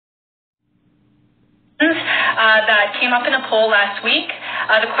that came up in a poll last week.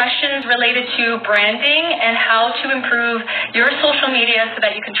 The questions related to branding and how to improve your social media so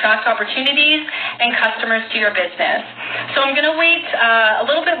that you can track opportunities and customers to your business. So I'm going to wait a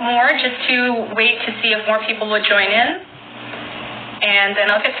little bit more just to wait to see if more people would join in, and then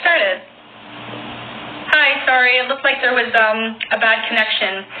I'll get started. Hi, sorry, it looked like there was a bad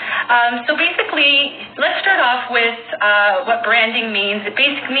connection. So basically, let's start off with what branding means. It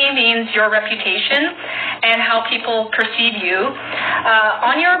basically means your reputation and how people perceive you.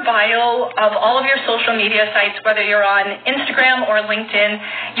 On your bio of all of your social media sites, whether you're on Instagram or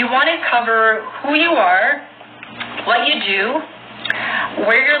LinkedIn, you want to cover who you are, what you do,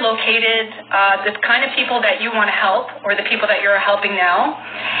 where you're located, the kind of people that you want to help or the people that you're helping now.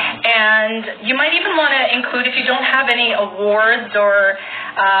 And you might even want to include, if you don't have any awards or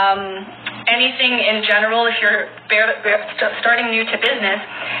anything in general, if you're starting new to business,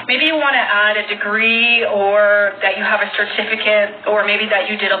 maybe you want to add a degree or that you have a certificate or maybe that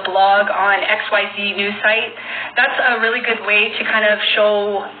you did a blog on XYZ news site. That's a really good way to kind of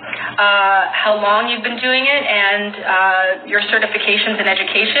show how long you've been doing it and your certifications in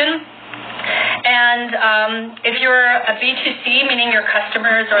education. And if you're a B2C, meaning your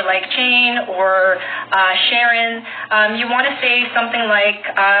customers are like Jane or Sharon, you want to say something like,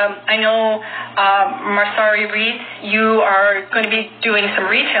 I know Marsari Reeds, you are going to be doing some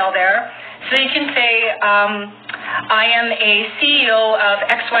retail there. So you can say, I am a CEO of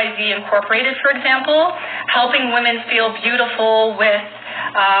XYZ Incorporated, for example, helping women feel beautiful with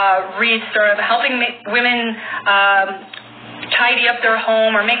wreaths, or helping women tidy up their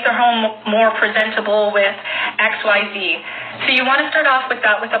home or make their home more presentable with XYZ. So you want to start off with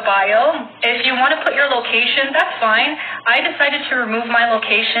that with a bio. If you want to put your location, that's fine. I decided to remove my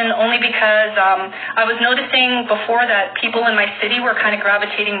location only because I was noticing before that people in my city were kind of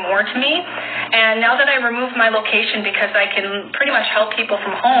gravitating more to me. And now that I removed my location because I can pretty much help people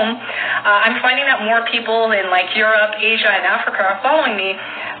from home, I'm finding that more people in like Europe, Asia, and Africa are following me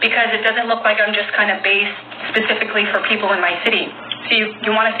because it doesn't look like I'm just kind of based specifically for people in my city. So you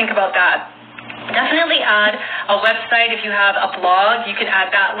want to think about that. Definitely add a website. If you have a blog, you can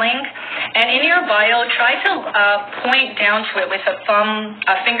add that link. And in your bio, try to point down to it with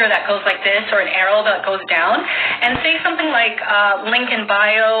a finger that goes like this, or an arrow that goes down, and say something like link in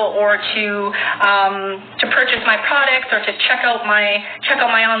bio, or to purchase my products, or to check out my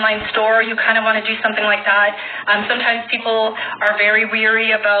online store. You kind of want to do something like that. Sometimes people are very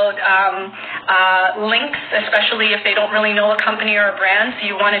weary about links, especially if they don't really know a company or a brand. So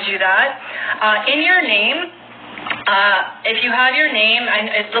you want to do that. In your name, if you have your name, and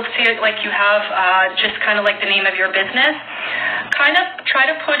it looks like you have just kind of like the name of your business, kind of try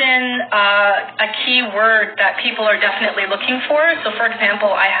to put in a key word that people are definitely looking for. So, for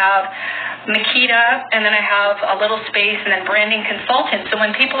example, I have Makita, and then I have a little space, and then branding consultant. So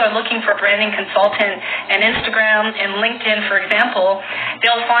when people are looking for branding consultant and Instagram and LinkedIn, for example,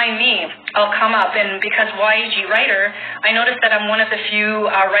 they'll find me. I'll come up, and because YG writer, I noticed that I'm one of the few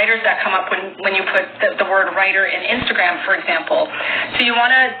writers that come up when you put the word writer in Instagram, for example. So you want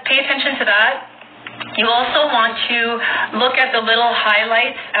to pay attention to that. You also want to look at the little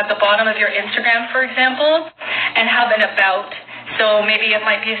highlights at the bottom of your Instagram, for example, and have an about. So maybe it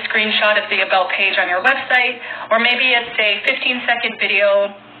might be a screenshot of the About page on your website, or maybe it's a 15-second video.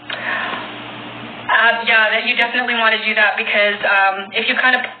 That you definitely want to do that, because if you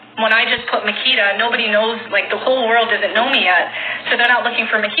kind of, when I just put Makita, nobody knows, like the whole world doesn't know me yet. So they're not looking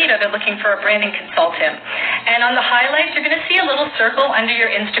for Makita, they're looking for a branding consultant. And on the highlights, you're going to see a little circle under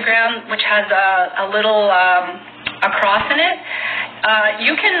your Instagram, which has a little a cross in it.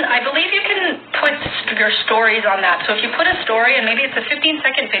 I believe you can put your stories on that. So if you put a story, and maybe it's a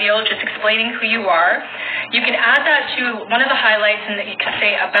 15-second video just explaining who you are, you can add that to one of the highlights, and you can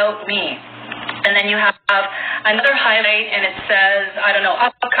say, about me. And then you have another highlight, and it says, I don't know,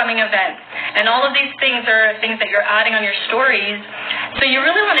 upcoming event. And all of these things are things that you're adding on your stories. So you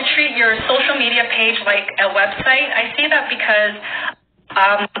really want to treat your social media page like a website. I say that because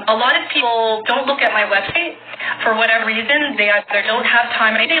a lot of people don't look at my website for whatever reason. They either don't have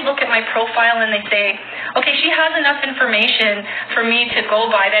time. Maybe they look at my profile and they say, okay, she has enough information for me to go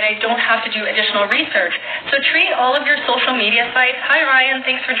by that I don't have to do additional research. So treat all of your social media sites. Hi, Ryan.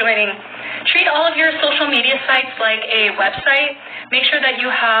 Thanks for joining. Treat all of your social media sites like a website. Make sure that you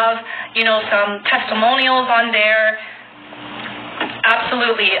have, some testimonials on there.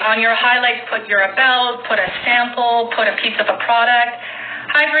 Absolutely. On your highlights, put your about, put a sample, put a piece of a product.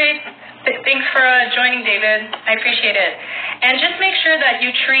 Hi, Bree. Thanks for joining, David. I appreciate it. And just make sure that you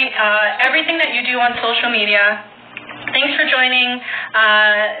treat everything that you do on social media Thanks for joining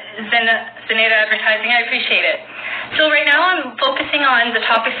Zeneta Advertising. I appreciate it. So right now I'm focusing on the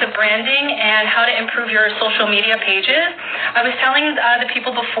topics of branding and how to improve your social media pages. I was telling the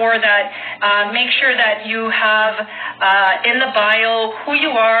people before that make sure that you have in the bio who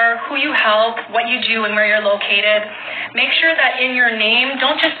you are, who you help, what you do, and where you're located. Make sure that in your name,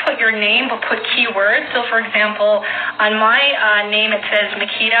 don't just put your name, but put keywords. So for example, on my name it says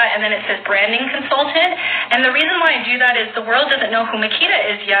Makita, and then it says branding consultant. And the reason why I do that is the world doesn't know who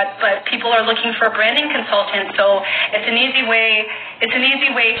Makita is yet, but people are looking for a branding consultant. So it's an easy way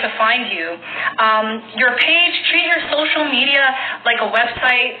to find you. Your page, treat your social media like a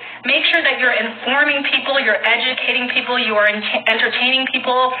website. Make sure that you're informing people, you're educating people, you are entertaining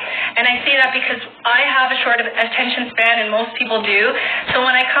people. And I say that because I have a short attention span and most people do. So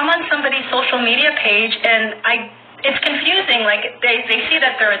when I come on somebody's social media page and it's confusing, like they see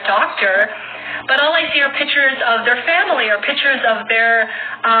that they're a doctor, but all I see are pictures of their family or pictures of their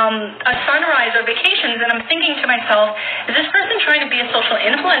a sunrise or vacations, and I'm thinking to myself, is this person trying to be a social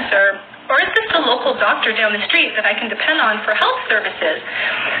influencer, or is this the local doctor down the street that I can depend on for health services?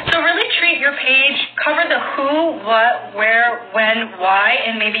 So really treat your page, cover the who, what, where, when, why,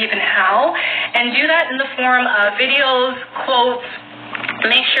 and maybe even how, and do that in the form of videos, quotes.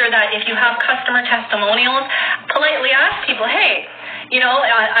 Make sure that if you have customer testimonials, politely ask people, hey, you know,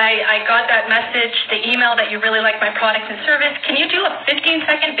 I got that message, the email that you really like my product and service. Can you do a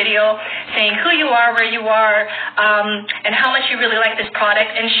 15-second video saying who you are, where you are, and how much you really like this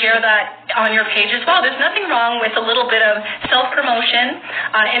product, and share that on your page as well? There's nothing wrong with a little bit of self-promotion,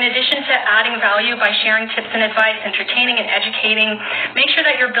 in addition to adding value by sharing tips and advice, entertaining and educating. Make sure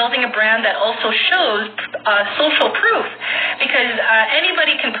that you're building a brand that also shows social proof, because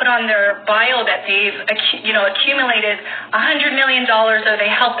anybody can put on their bio that they've accumulated $100 million, or they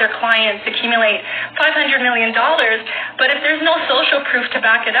help their clients accumulate $500 million, but if there's no social proof to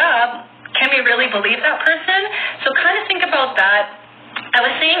back it up, can we really believe that person? So kind of think about that. I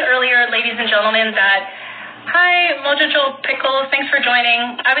was saying earlier, ladies and gentlemen, that hi, Mojojo Pickles, thanks for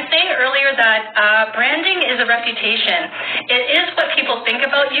joining. I was saying earlier that branding is a reputation. It is what people think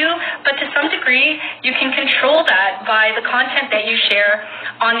about you, but to some degree, you can control that by the content that you share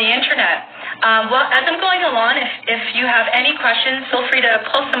on the internet. Well, as I'm going along, if you have any questions, feel free to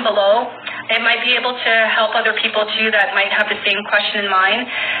post them below. It might be able to help other people too that might have the same question in mind.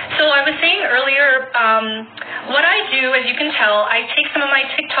 So I was saying earlier, what I do, as you can tell, I take some of my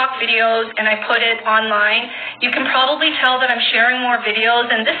TikTok videos and I put it online. You can probably tell that I'm sharing more videos,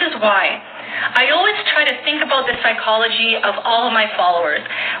 and this is why. I always try to think about the psychology of all of my followers.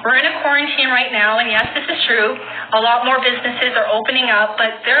 We're in a quarantine right now, and yes, this is true. A lot more businesses are opening up,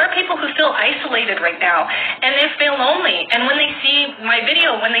 but there are people who feel isolated right now, and they feel lonely. And when they see my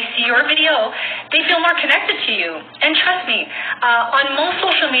video, when they see your video, they feel more connected to you. And trust me, on most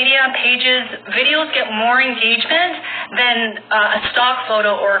social media pages, videos get more engagement than a stock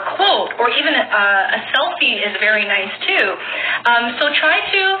photo or a quote, or even a selfie is very nice too. So try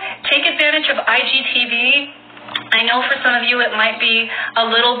to take advantage of IGTV. I know for some of you it might be a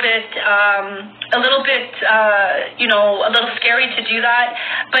little bit scary to do that.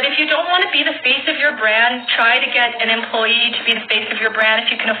 But if you don't want to be the face of your brand, try to get an employee to be the face of your brand.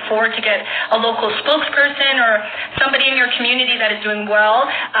 If you can afford to get a local spokesperson or somebody in your community that is doing well,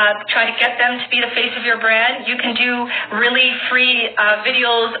 try to get them to be the face of your brand. You can do really free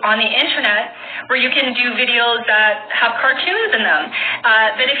videos on the internet where you can do videos that have cartoons in them.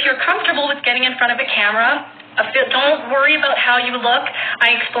 That if you're comfortable with getting in front of a camera, don't worry about how you look.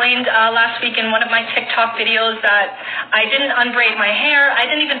 I explained last week in one of my TikTok videos that I didn't unbraid my hair. I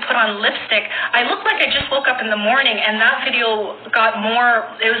didn't even put on lipstick. I looked like I just woke up in the morning, and that video got more.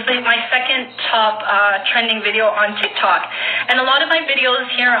 It was my second top trending video on TikTok. And a lot of my videos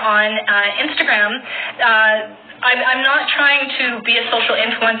here on Instagram, I'm not trying to be a social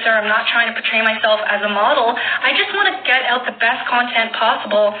influencer. I'm not trying to portray myself as a model. I just want to get out the best content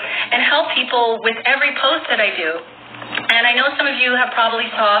possible and help people with every post that I do. And I know some of you have probably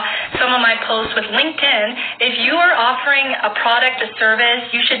saw some of my posts with LinkedIn. If you are offering a product, a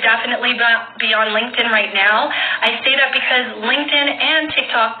service, you should definitely be on LinkedIn right now. I say that because LinkedIn and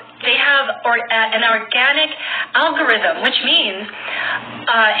TikTok, they have an organic algorithm, which means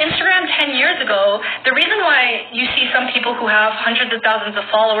Instagram 10 years ago, the reason why you see some people who have hundreds of thousands of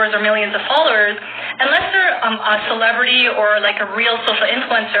followers or millions of followers, unless they're a celebrity or like a real social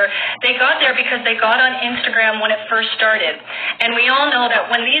influencer, they got there because they got on Instagram when it first started. And we all know that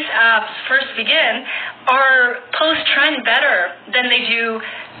when these apps first begin, our posts trend better than they do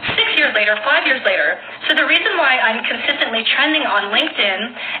 6 years later, 5 years later. So the reason why I'm consistently trending on LinkedIn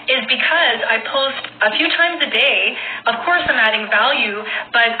is because I post a few times a day. Of course, I'm adding value,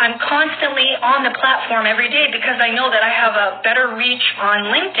 but I'm constantly on the platform every day because I know that I have a better reach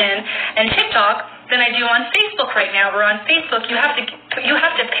on LinkedIn and TikTok than I do on Facebook right now. Where on Facebook, you have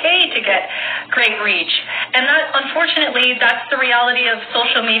to pay to get great reach. And that, unfortunately, that's the reality of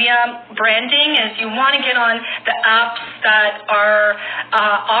social media branding, is you want to get on the apps that are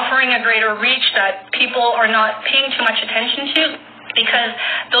offering a greater reach that people are not paying too much attention to, because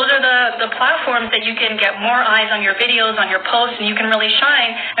those are the platforms that you can get more eyes on your videos, on your posts, and you can really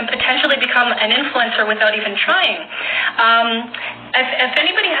shine and potentially become an influencer without even trying. If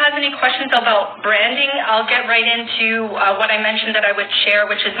anybody has any questions about branding, I'll get right into what I mentioned that I would share,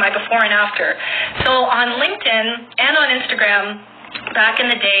 which is my before and after. So on LinkedIn and on Instagram, back in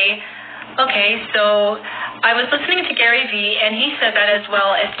the day, so I was listening to Gary Vee, and he said that as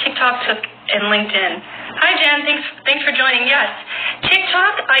well as TikTok took in LinkedIn. Hi, Jan. Thanks for joining. Yes.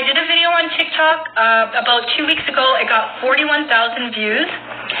 TikTok, I did a video on TikTok about 2 weeks ago. It got 41,000 views.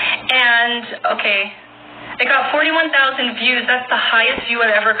 And, it got 41,000 views. That's the highest view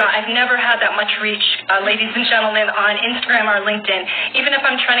I've ever got. I've never had that much reach, ladies and gentlemen, on Instagram or LinkedIn. Even if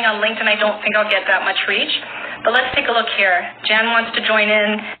I'm trending on LinkedIn, I don't think I'll get that much reach. But let's take a look here. Jan wants to join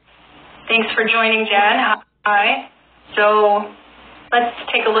in. Thanks for joining, Jan. Hi. So let's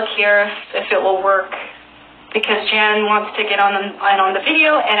take a look here if it will work, because Jan wants to get on the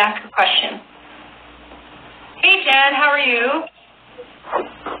video and ask a question. Hey, Jan, how are you?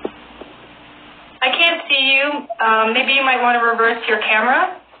 I can't see you. Maybe you might want to reverse your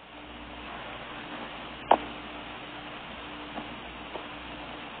camera.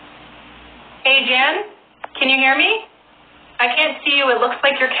 Hey, Jan, can you hear me? I can't see you. It looks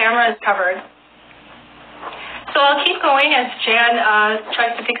like your camera is covered. So I'll keep going as Jan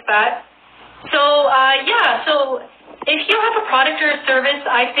tries to fix that. So, so if you have a product or a service,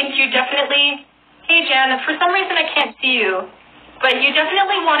 I think you definitely, hey Jan, for some reason I can't see you, but you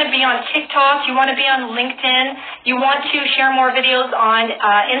definitely want to be on TikTok, you want to be on LinkedIn, you want to share more videos on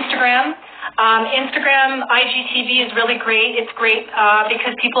Instagram. Instagram IGTV is really great. It's great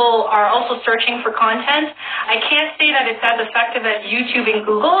because people are also searching for content. I can't say that it's as effective as YouTube and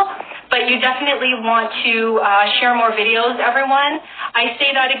Google, but you definitely want to share more videos, everyone. I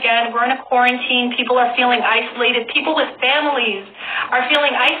say that again, we're in a quarantine. People are feeling isolated. People with families are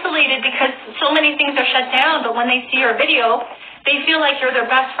feeling isolated because so many things are shut down, but when they see your video, they feel like you're their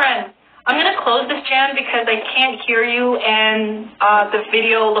best friend. I'm going to close this, Jan, because I can't hear you, and the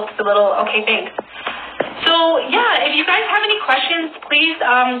video looks a little, okay, thanks. So, yeah, if you guys have any questions, please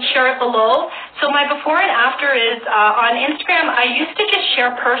share it below. So my before and after is on Instagram, I used to just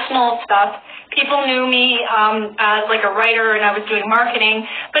share personal stuff. People knew me as like a writer, and I was doing marketing,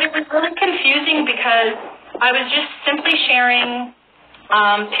 but it was really confusing because I was just simply sharing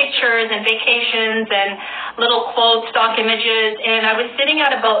pictures and vacations and little quotes, stock images, and I was sitting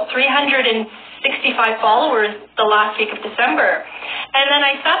at about 365 followers the last week of December. And then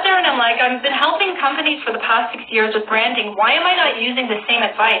I sat there and I'm like, I've been helping companies for the past 6 years with branding. Why am I not using the same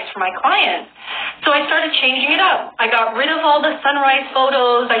advice for my clients? So I started changing it up. I got rid of all the sunrise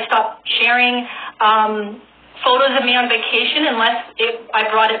photos. I stopped sharing photos of me on vacation unless I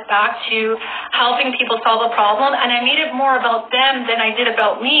brought it back to helping people solve a problem, and I made it more about them than I did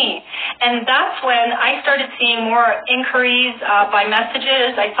about me. And that's when I started seeing more inquiries by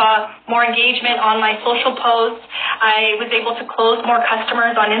messages. I saw more engagement on my social posts. I was able to close more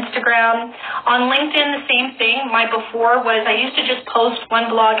customers on Instagram. On LinkedIn, the same thing. My before was I used to just post one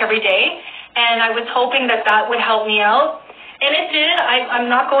blog every day, and I was hoping that that would help me out. And it did.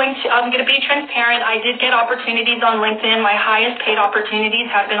 I'm going to be transparent. I did get opportunities on LinkedIn. My highest paid opportunities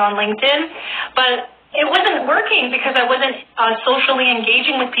have been on LinkedIn. But it wasn't working because I wasn't socially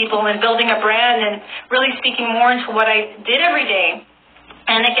engaging with people and building a brand and really speaking more into what I did every day.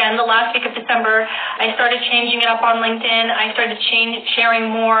 And again, the last week of December, I started changing it up on LinkedIn. I started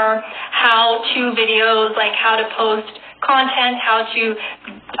sharing more how-to videos, like how to post content, how to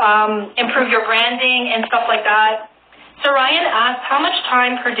improve your branding and stuff like that. So Ryan asked, how much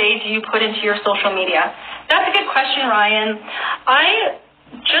time per day do you put into your social media? That's a good question, Ryan. I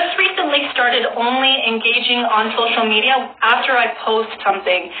just recently started only engaging on social media after I post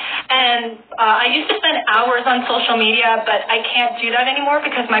something. And I used to spend hours on social media, but I can't do that anymore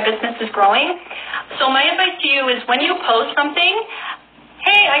because my business is growing. So my advice to you is when you post something,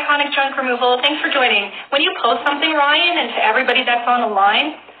 Hey, Iconic Junk Removal, thanks for joining. When you post something, Ryan, and to everybody that's on the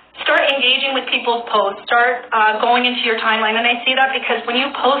line, start engaging with people's posts. Start going into your timeline. And I say that because when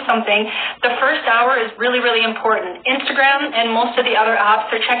you post something, the first hour is really, really important. Instagram and most of the other apps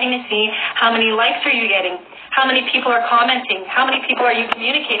are checking to see how many likes are you getting, how many people are commenting, how many people are you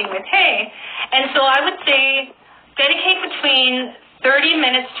communicating with. Hey, and so I would say dedicate between 30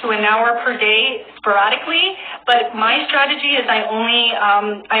 minutes to an hour per day sporadically, but my strategy is I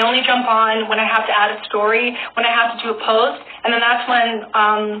only jump on when I have to add a story, when I have to do a post, and then that's when,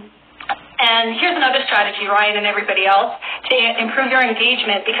 and here's another strategy, Ryan and everybody else, to improve your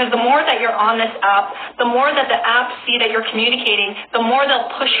engagement, because the more that you're on this app, the more that the apps see that you're communicating, the more they'll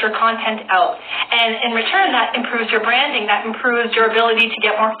push your content out. And in return, that improves your branding, that improves your ability to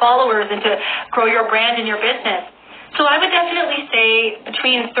get more followers and to grow your brand and your business. So I would definitely say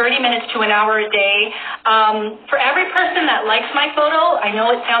between 30 minutes to an hour a day. For every person that likes my photo, I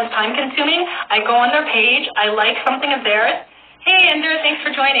know it sounds time-consuming, I go on their page, I like something of theirs. Hey, Ender, thanks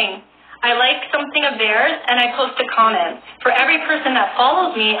for joining. I like something of theirs, and I post a comment. For every person that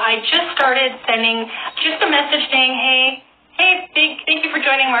follows me, I just started sending just a message saying, hey, thank you for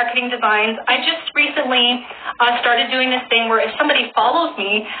joining Marketing Designs. I just recently started doing this thing where if somebody follows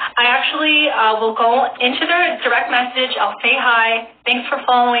me, I actually will go into their direct message. I'll say hi. Thanks for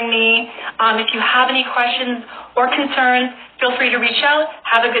following me. If you have any questions or concerns, feel free to reach out.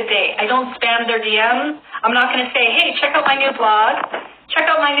 Have a good day. I don't spam their DMs. I'm not going to say, hey, check out my new blog. Check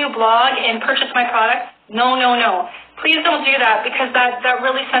out my new blog and purchase my product. No. Please don't do that, because that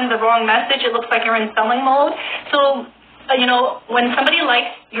really sends the wrong message. It looks like you're in selling mode. So when somebody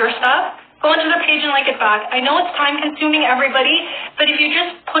likes your stuff, go onto the page and like it back. I know it's time-consuming, everybody, but if you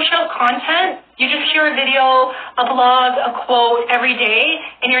just push out content, you just hear a video, a blog, a quote every day,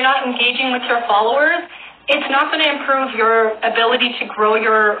 and you're not engaging with your followers, it's not going to improve your ability to grow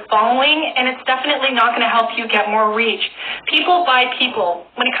your following, and it's definitely not going to help you get more reach. People buy people.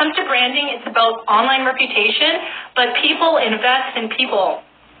 When it comes to branding, it's about online reputation, but people invest in people.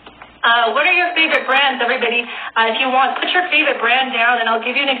 What are your favorite brands, everybody? If you want, put your favorite brand down, and I'll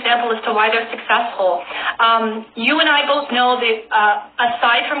give you an example as to why they're successful. You and I both know that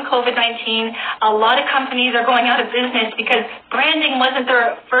aside from COVID-19, a lot of companies are going out of business because branding wasn't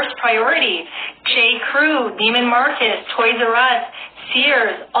their first priority. J. Crew, Neiman Marcus, Toys R Us,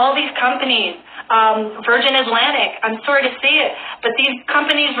 Sears, all these companies. Virgin Atlantic, I'm sorry to say it, but these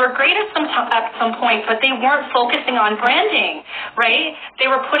companies were great at some point, but they weren't focusing on branding, right?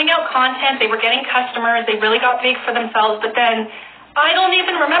 They were putting out content, they were getting customers, they really got big for themselves, but then I don't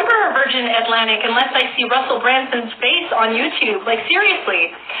even remember Virgin Atlantic unless I see Russell Branson's face on YouTube, like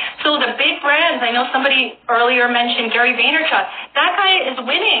seriously. So the big brands, I know somebody earlier mentioned Gary Vaynerchuk, that guy is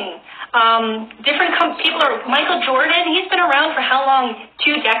winning. People are, Michael Jordan, he's been around for how long?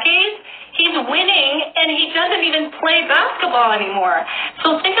 2 decades? He's winning, and he doesn't even play basketball anymore.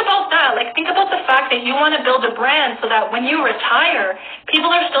 So think about that. Think about the fact that you want to build a brand so that when you retire, people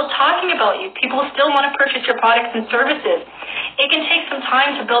are still talking about you. People still want to purchase your products and services. It can take some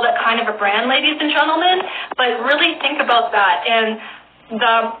time to build that kind of a brand, ladies and gentlemen, but really think about that. And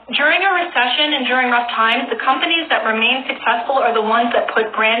during a recession and during rough times, the companies that remain successful are the ones that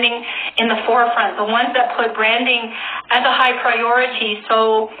put branding in the forefront, the ones that put branding as a high priority.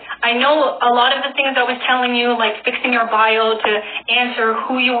 So I know a lot of the things I was telling you, like fixing your bio to answer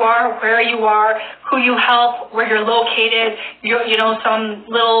who you are, where you are, who you help, where you're located, some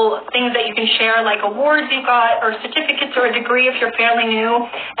little things that you can share, like awards you got or certificates or a degree if your family knew,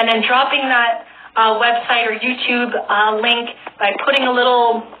 and then dropping that website or YouTube link by putting a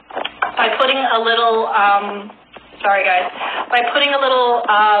little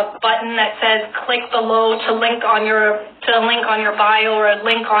button that says click below to link on your bio or a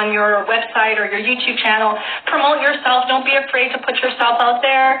link on your website or your YouTube channel. Promote yourself. Don't be afraid to put yourself out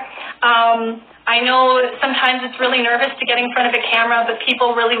there. I know sometimes it's really nervous to get in front of a camera, but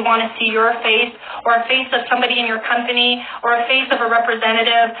people really want to see your face or a face of somebody in your company or a face of a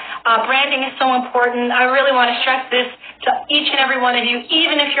representative. Branding is so important. I really want to stress this to each and every one of you,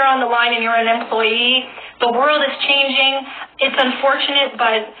 even if you're on the line and you're an employee. The world is changing. It's unfortunate,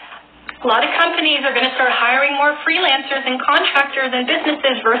 but a lot of companies are going to start hiring more freelancers and contractors and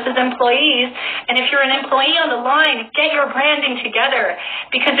businesses versus employees. And if you're an employee on the line, get your branding together.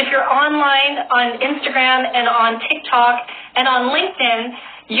 Because if you're online on Instagram and on TikTok and on LinkedIn,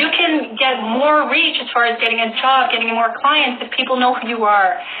 you can get more reach as far as getting a job, getting more clients if people know who you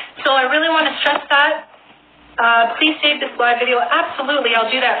are. So I really want to stress that. Please save this live video. Absolutely, I'll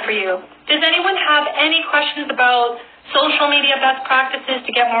do that for you. Does anyone have any questions about social media best practices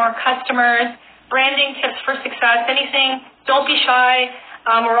to get more customers, branding tips for success, anything? Don't be shy.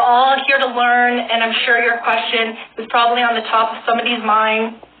 We're all here to learn, and I'm sure your question is probably on the top of somebody's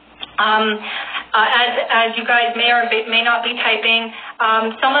mind. As you guys may or may not be typing,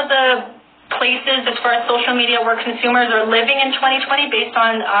 some of the places as far as social media where consumers are living in 2020 based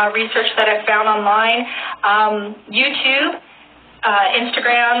on research that I've found online, YouTube,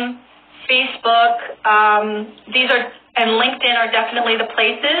 Instagram, Facebook, and LinkedIn are definitely the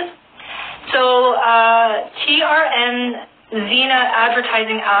places. So TRN Zena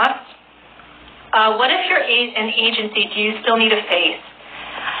Advertising asks, what if you're an agency, do you still need a face?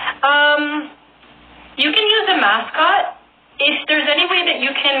 You can use a mascot. If there's any way that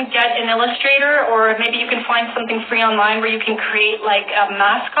you can get an illustrator, or maybe you can find something free online where you can create like a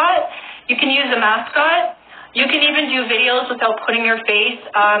mascot, you can use a mascot. You can even do videos without putting your face,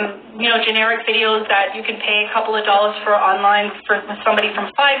 generic videos that you can pay a couple of dollars for online for somebody from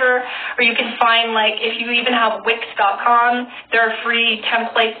Fiverr, or you can find, like, if you even have Wix.com, there are free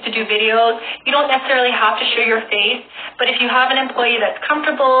templates to do videos. You don't necessarily have to show your face, but if you have an employee that's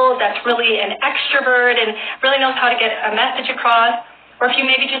comfortable, that's really an extrovert and really knows how to get a message across, or if you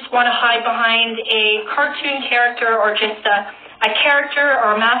maybe just want to hide behind a cartoon character or just a character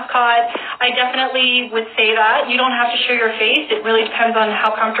or a mascot, I definitely would say that. You don't have to show your face. It really depends on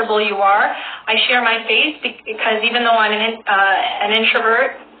how comfortable you are. I share my face because even though I'm an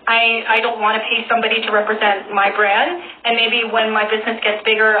introvert, I don't want to pay somebody to represent my brand. And maybe when my business gets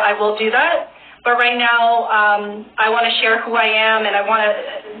bigger, I will do that. But right now, I want to share who I am, and I want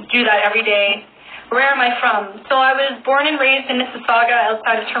to do that every day. Where am I from? So I was born and raised in Mississauga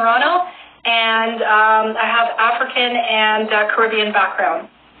outside of Toronto. And I have African and Caribbean background.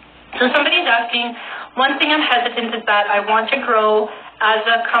 So somebody's asking, one thing I'm hesitant is that I want to grow as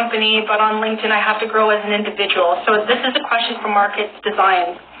a company, but on LinkedIn I have to grow as an individual. So this is a question from Markets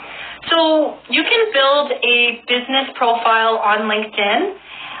Design. So you can build a business profile on LinkedIn,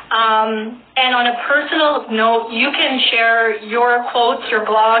 and on a personal note, you can share your quotes, your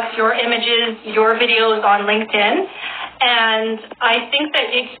blogs, your images, your videos on LinkedIn. And I think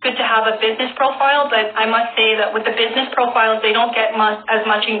that it's good to have a business profile, but I must say that with the business profiles, they don't get as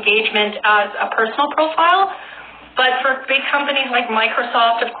much engagement as a personal profile. But for big companies like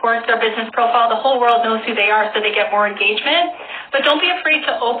Microsoft, of course, their business profile, the whole world knows who they are, so they get more engagement. But don't be afraid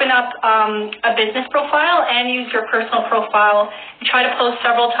to open up a business profile and use your personal profile. You try to post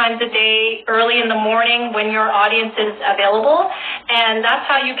several times a day, early in the morning when your audience is available. And that's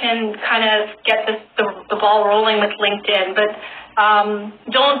how you can kind of get the ball rolling with LinkedIn. But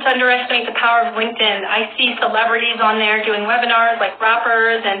don't underestimate the power of LinkedIn. I see celebrities on there doing webinars like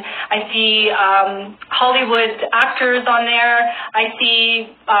rappers, and I see Hollywood actors on there. I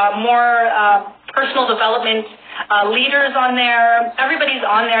see more personal development leaders on there. Everybody's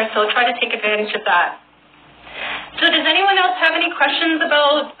on there, so try to take advantage of that. So does anyone else have any questions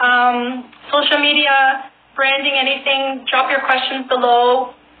about social media, branding, anything? Drop your questions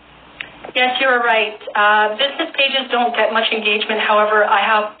below. Yes, you are right. Business pages don't get much engagement. However, I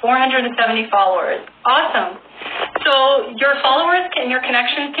have 470 followers. Awesome. So your followers and your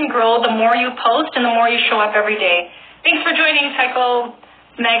connections can grow the more you post and the more you show up every day. Thanks for joining, Tycho,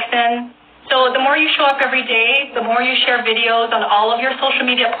 Megson. So the more you show up every day, the more you share videos on all of your social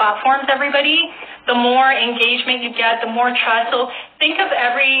media platforms, everybody, the more engagement you get, the more trust. So think of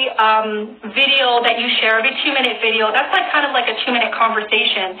every video that you share, every 2-minute video. That's like kind of like a 2-minute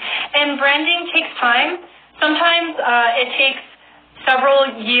conversation. And branding takes time. Sometimes it takes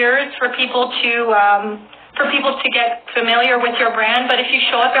several years for people to get familiar with your brand. But if you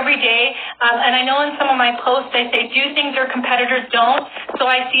show up every day, and I know in some of my posts I say do things your competitors don't. So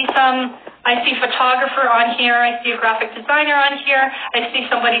I see photographer on here, I see a graphic designer on here, I see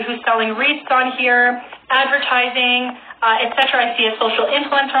somebody who's selling wreaths on here, advertising, etc. I see a social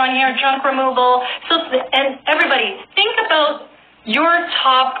influencer on here, junk removal. And everybody, think about your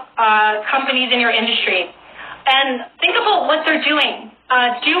top companies in your industry and think about what they're doing.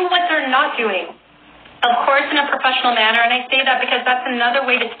 Do what they're not doing. Of course, in a professional manner, and I say that because that's another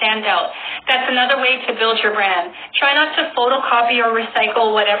way to stand out. That's another way to build your brand. Try not to photocopy or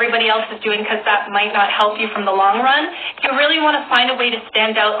recycle what everybody else is doing because that might not help you from the long run. You really want to find a way to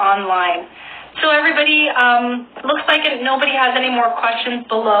stand out online. So everybody, looks like nobody has any more questions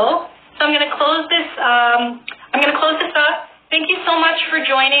below. So I'm going to close this. Up. Thank you so much for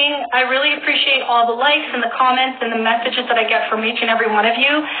joining. I really appreciate all the likes and the comments and the messages that I get from each and every one of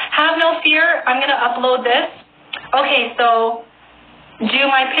you. Have no fear. I'm going to upload this. Okay, so do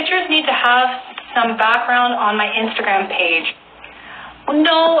my pictures need to have some background on my Instagram page?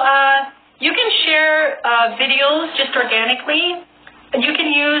 No, you can share videos just organically. You can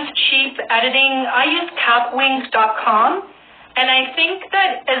use cheap editing. I use capwings.com. And I think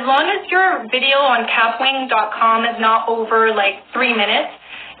that as long as your video on capwing.com is not over like 3 minutes,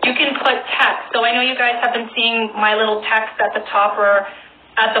 you can put text. So I know you guys have been seeing my little text at the top or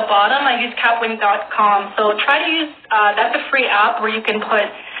at the bottom. I use capwing.com. So try to use, that's a free app where you can put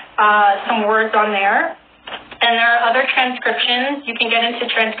some words on there. And there are other transcriptions. You can get into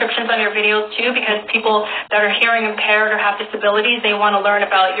transcriptions on your videos too, because people that are hearing impaired or have disabilities, they want to learn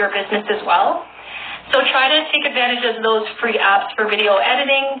about your business as well. So try to take advantage of those free apps for video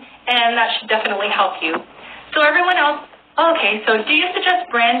editing, and that should definitely help you. So everyone else, okay, so do you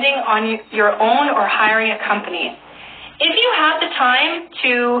suggest branding on your own or hiring a company? If you have the time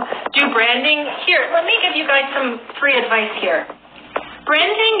to do branding, here, let me give you guys some free advice here.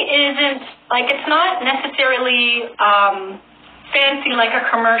 Branding isn't, like, it's not necessarily fancy like a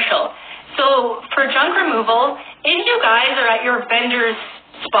commercial. So for junk removal, if you guys are at your vendor's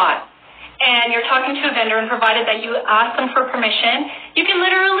spot, and you're talking to a vendor, and provided that you ask them for permission, you can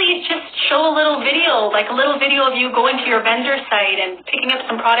literally just show a little video, like a little video of you going to your vendor site and picking up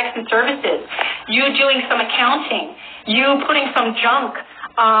some products and services, you doing some accounting, you putting some junk,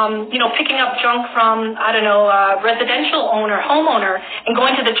 picking up junk from, I don't know, a residential owner, homeowner, and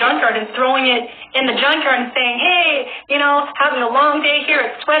going to the junkyard and throwing it in the junkyard and saying, hey, having a long day here,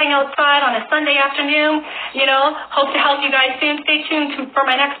 it's sweating outside on a Sunday afternoon, hope to help you guys soon, stay tuned for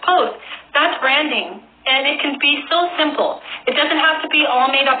my next post. That's branding, and it can be so simple. It doesn't have to be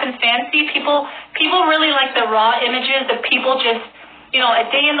all made up and fancy. People really like the raw images of people just, a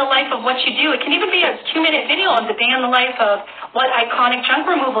day in the life of what you do. It can even be a 2-minute video of the day in the life of what iconic junk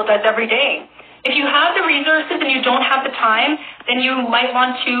removal does every day. If you have the resources and you don't have the time, then you might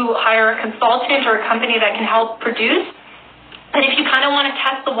want to hire a consultant or a company that can help produce. And if you kind of want to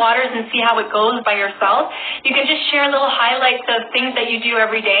test the waters and see how it goes by yourself, you can just share little highlights of things that you do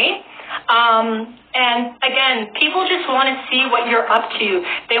every day. And again, people just want to see what you're up to.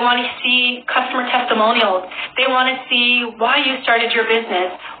 They want to see customer testimonials. They want to see why you started your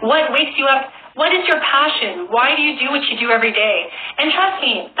business. What wakes you up? What is your passion? Why do you do what you do every day? And trust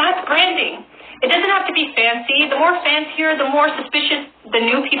me, that's branding. It doesn't have to be fancy. The more fancier, the more suspicious the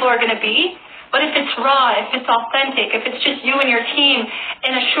new people are going to be. But if it's raw, if it's authentic, if it's just you and your team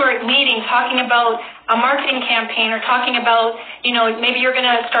in a short meeting talking about a marketing campaign or talking about, maybe you're going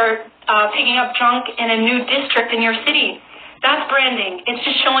to start picking up junk in a new district in your city, that's branding. It's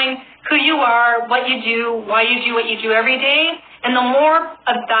just showing who you are, what you do, why you do what you do every day. And the more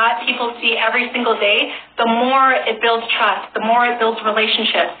of that people see every single day, the more it builds trust, the more it builds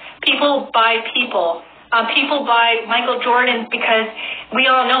relationships. People buy people. People buy Michael Jordan because we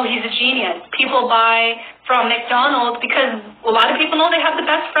all know he's a genius. People buy from McDonald's because a lot of people know they have the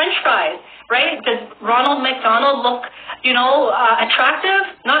best French fries, right? Does Ronald McDonald look,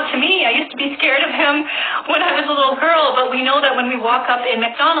 attractive? Not to me. I used to be scared of him when I was a little girl, but we know that when we walk up in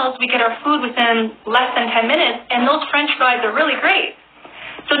McDonald's, we get our food within less than 10 minutes, and those French fries are really great.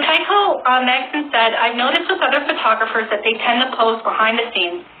 So Tycho Magson said, I've noticed with other photographers that they tend to pose behind the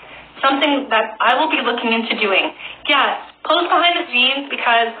scenes, something that I will be looking into doing. Yes, pose behind the scenes,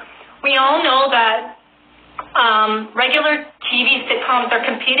 because we all know that regular TV sitcoms are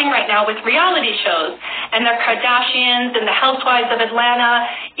competing right now with reality shows, and the Kardashians and the Housewives of Atlanta.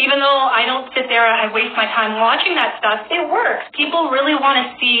 Even though I don't sit there and I waste my time watching that stuff, it works. People really want to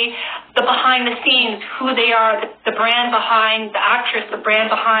see the behind the scenes, who they are, the brand behind the actress, the brand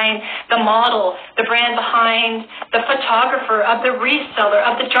behind the model, the brand behind the photographer, of the reseller,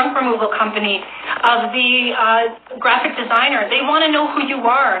 of the junk removal company, of the graphic designer. They want to know who you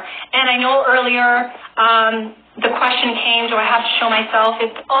are. And I know earlier the question came, do I have to show myself?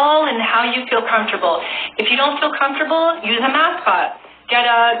 It's all in how you feel comfortable. If you don't feel comfortable, use a mascot. Get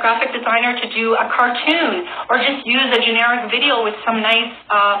a graphic designer to do a cartoon, or just use a generic video with some nice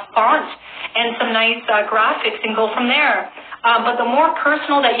font and some nice graphics and go from there. But the more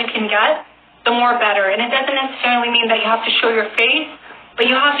personal that you can get, the more better. And it doesn't necessarily mean that you have to show your face, but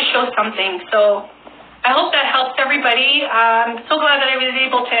you have to show something. So I hope that helps everybody. I'm so glad that I was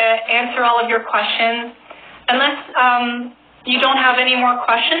able to answer all of your questions. Unless you don't have any more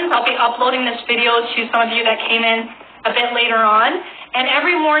questions, I'll be uploading this video to some of you that came in a bit later on. And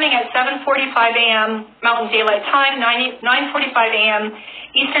every morning at 7:45 a.m. Mountain Daylight Time, 9:45 a.m.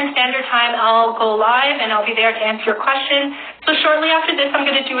 Eastern Standard Time, I'll go live and I'll be there to answer your question. So shortly after this, I'm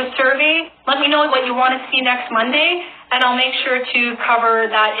going to do a survey. Let me know what you want to see next Monday, and I'll make sure to cover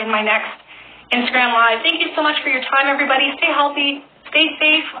that in my next Instagram Live. Thank you so much for your time, everybody. Stay healthy. Stay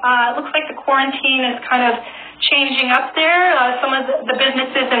safe. It looks like the quarantine is kind of changing up there. Some of the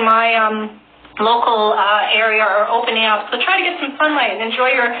businesses in my local area are opening up. So try to get some sunlight and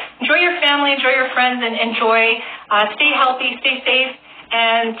enjoy your family, enjoy your friends, and stay healthy, stay safe,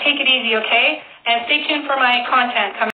 and take it easy, okay? And stay tuned for my content coming.